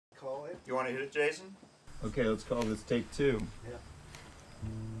You want to hit it, Jason? Okay, let's call this take 2. Yeah.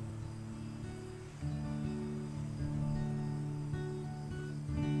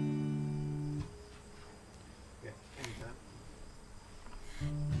 Yeah, anytime.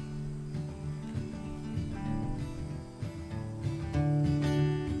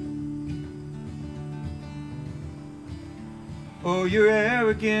 Oh, your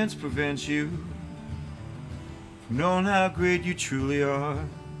arrogance prevents you from knowing how great you truly are.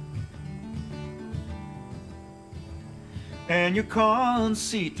 And your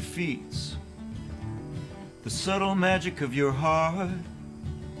conceit defeats the subtle magic of your heart.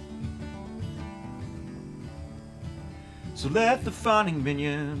 So let the fawning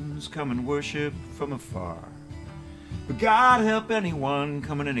minions come and worship from afar. But God help anyone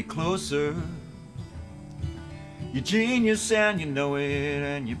coming any closer. You're genius and you know it,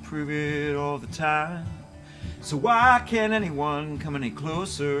 and you prove it all the time. So why can't anyone come any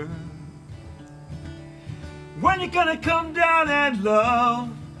closer? When you gonna come down and love?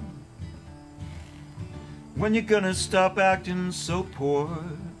 When you gonna stop acting so poor?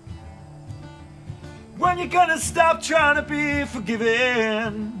 When you gonna stop trying to be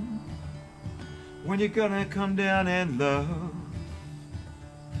forgiving? When you gonna come down and love?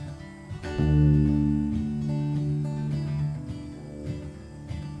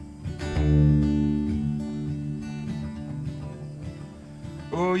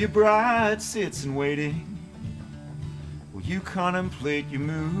 Oh, your bride sits in waiting while you contemplate your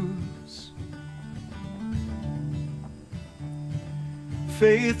moves,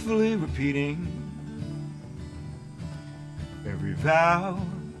 faithfully repeating every vow.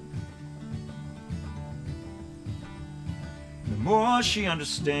 The more she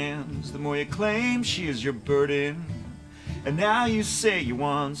understands, the more you claim she is your burden. And now you say you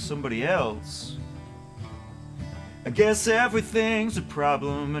want somebody else. I guess everything's a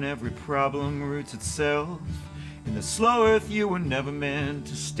problem, and every problem roots itself in the slow earth you were never meant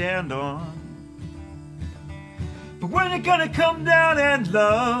to stand on. But when you gonna come down and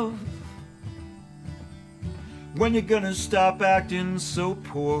love? When you gonna stop acting so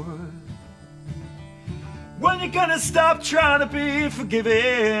poor? When you gonna stop trying to be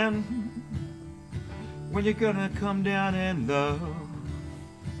forgiving? When you gonna come down and love?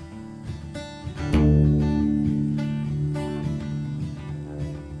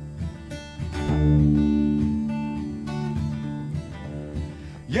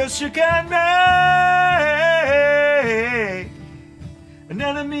 Yes, you can make an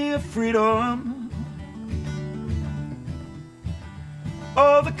enemy of freedom.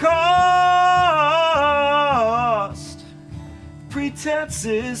 Oh, the cost, pretense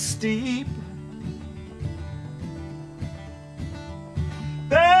is steep.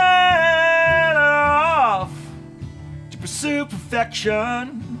 Better off to pursue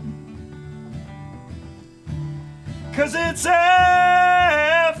perfection, 'cause it's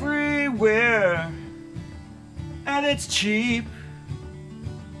everywhere and it's cheap.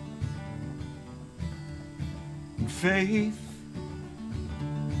 And faith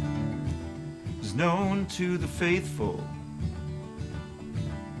is known to the faithful,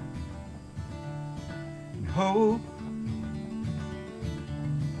 and hope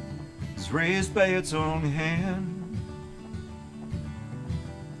is raised by its own hand.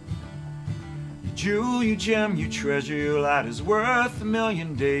 You jewel, you gem, you treasure, your light is worth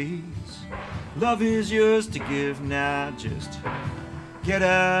 1,000,000 days. Love is yours to give, now just get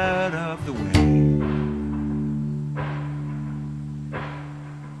out of the way.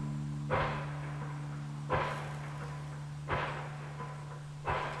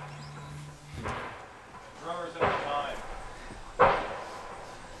 Drummers at a time.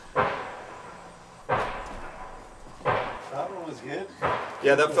 That one was good.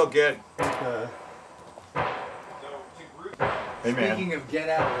 Yeah, that felt good. Hey, man. Speaking of get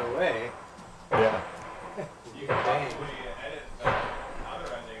out of the way, Yeah. You can probably edit the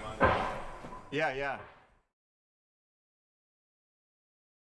other ending on that. Yeah, yeah.